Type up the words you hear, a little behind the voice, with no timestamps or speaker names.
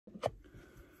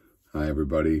Hi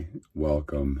everybody,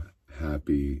 welcome,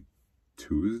 happy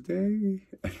Tuesday,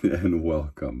 and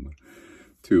welcome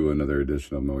to another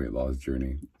edition of my weight loss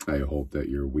journey. I hope that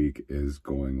your week is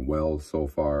going well so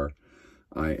far.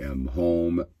 I am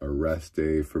home, a rest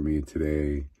day for me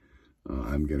today.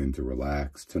 I'm getting to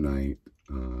relax tonight,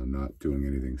 not doing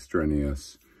anything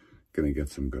strenuous, gonna get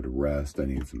some good rest. I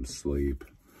need some sleep,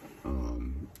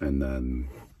 and then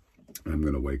I'm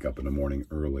going to wake up in the morning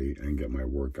early and get my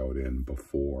workout in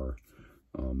before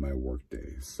my work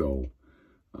day. So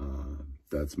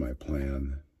that's my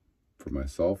plan for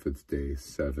myself. It's day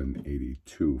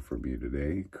 782 for me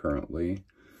today, currently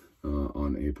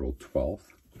on April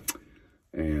 12th.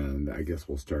 And I guess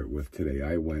we'll start with today.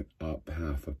 I went up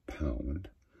half a pound.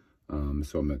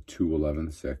 So I'm at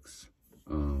 211.6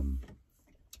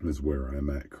 is where I'm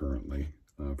at currently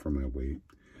for my weight.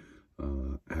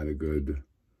 Had a good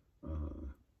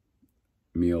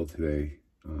meal today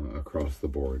across the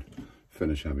board.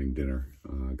 Finish having dinner.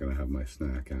 Gonna have my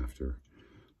snack after,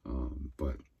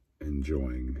 but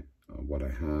enjoying what I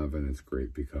have, and it's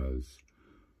great because,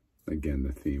 again,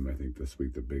 the theme I think this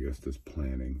week, the biggest, is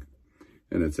planning,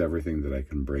 and it's everything that I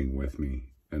can bring with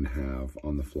me and have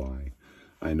on the fly.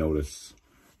 I notice,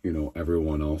 you know,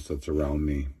 everyone else that's around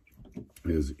me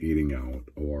is eating out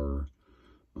or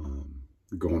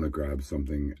going to grab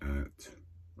something at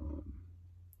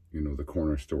you know, the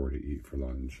corner store to eat for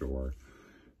lunch, or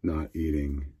not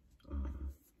eating,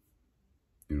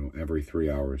 you know, every 3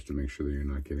 hours to make sure that you're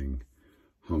not getting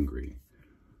hungry.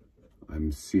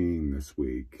 I'm seeing this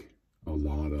week a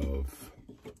lot of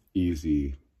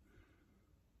easy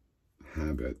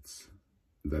habits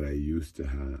that I used to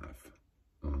have.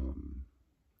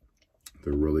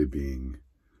 They're really being,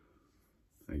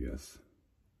 I guess,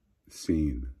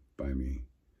 seen by me.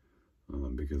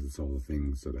 Because it's all the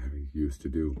things that I used to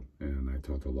do. And I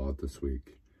talked a lot this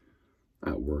week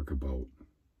at work about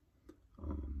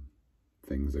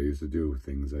things I used to do,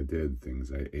 things I did, things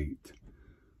I ate.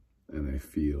 And I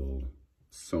feel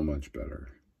so much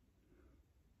better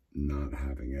not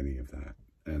having any of that,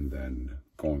 and then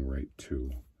going right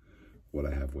to what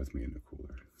I have with me in the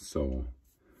cooler. So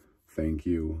thank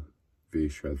you,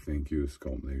 VShred, thank you,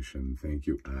 Sculpt Nation, thank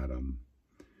you, Adam,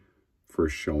 for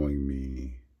showing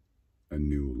me a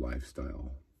new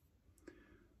lifestyle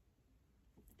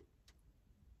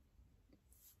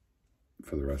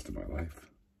for the rest of my life.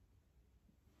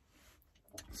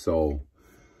 So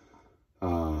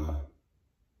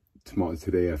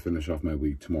today I finish off my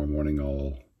week. Tomorrow morning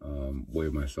I'll weigh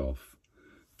myself,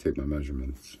 take my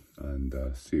measurements, and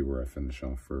see where I finish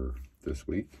off for this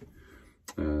week.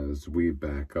 As we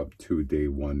back up to day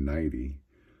 190,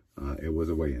 it was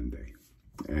a weigh-in day,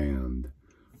 and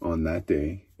on that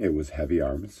day, it was heavy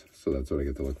arms, so that's what I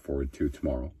get to look forward to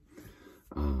tomorrow.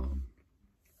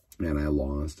 And I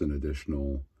lost an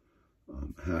additional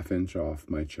 ½ inch off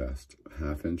my chest,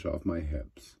 ½ inch off my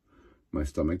hips. My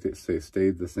stomach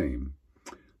stayed the same.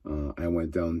 I went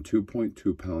down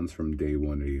 2.2 pounds from day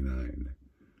 189,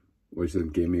 which then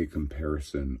gave me a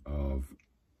comparison of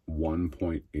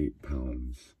 1.8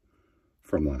 pounds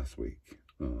from last week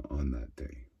on that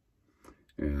day.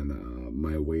 And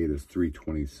my weight is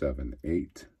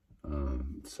 327.8.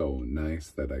 So nice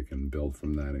that I can build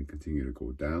from that and continue to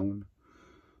go down.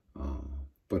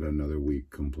 But another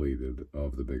week completed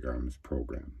of the Big Arms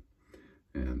program.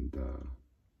 And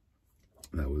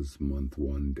that was month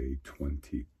 1, day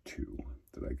 22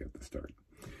 that I get to start.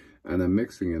 And I'm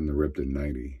mixing in the Ripped at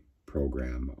 90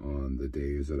 program on the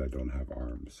days that I don't have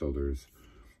arms. So there's,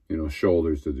 you know,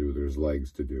 shoulders to do, there's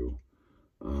legs to do.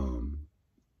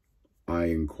 I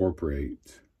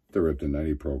incorporate the Ripped at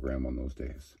 90 program on those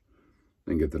days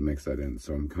and get to mix that in.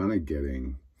 So I'm kind of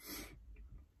getting,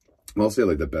 I'll say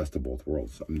like the best of both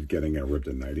worlds. I'm getting a Ripped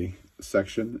at 90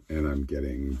 section, and I'm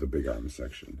getting the Big Arm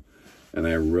section. And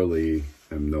I really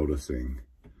am noticing,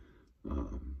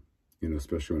 you know,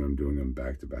 especially when I'm doing them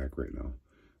back to back right now,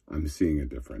 I'm seeing a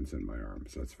difference in my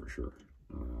arms, that's for sure.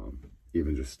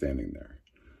 Even just standing there,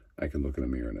 I can look in the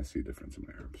mirror and I see a difference in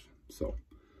my arms. So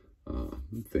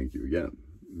thank you again,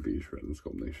 VShred and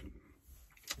Sculpt Nation.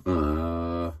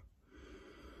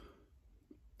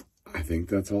 I think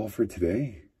that's all for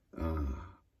today.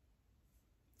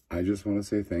 I just want to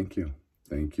say thank you.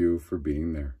 Thank you for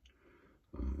being there.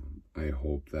 I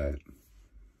hope that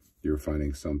you're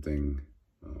finding something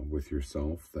with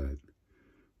yourself that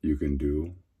you can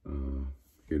do.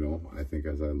 You know, I think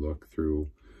as I look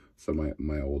through some of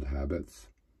my old habits,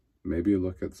 maybe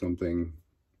look at something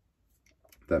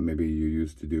that maybe you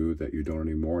used to do that you don't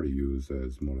anymore to use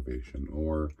as motivation,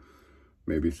 or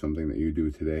maybe something that you do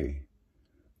today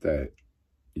that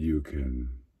you can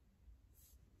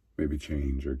maybe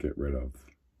change or get rid of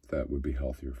that would be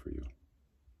healthier for you.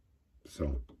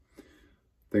 So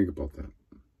think about that.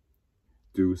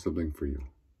 Do something for you.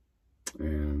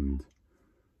 And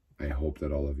I hope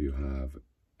that all of you have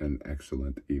an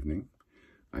excellent evening.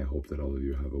 I hope that all of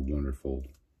you have a wonderful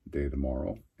day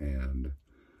tomorrow. And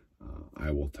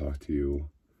I will talk to you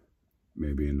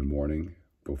maybe in the morning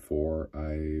before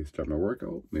I start my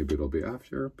workout. Maybe it'll be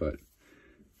after, but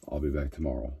I'll be back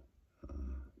tomorrow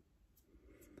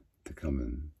to come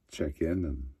and check in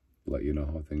and let you know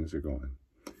how things are going.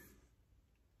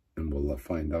 And we'll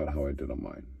find out how I did on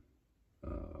mine.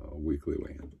 Weekly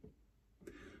weigh-in.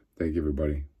 Thank you,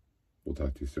 everybody. We'll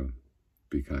talk to you soon.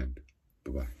 Be kind.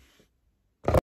 Bye-bye.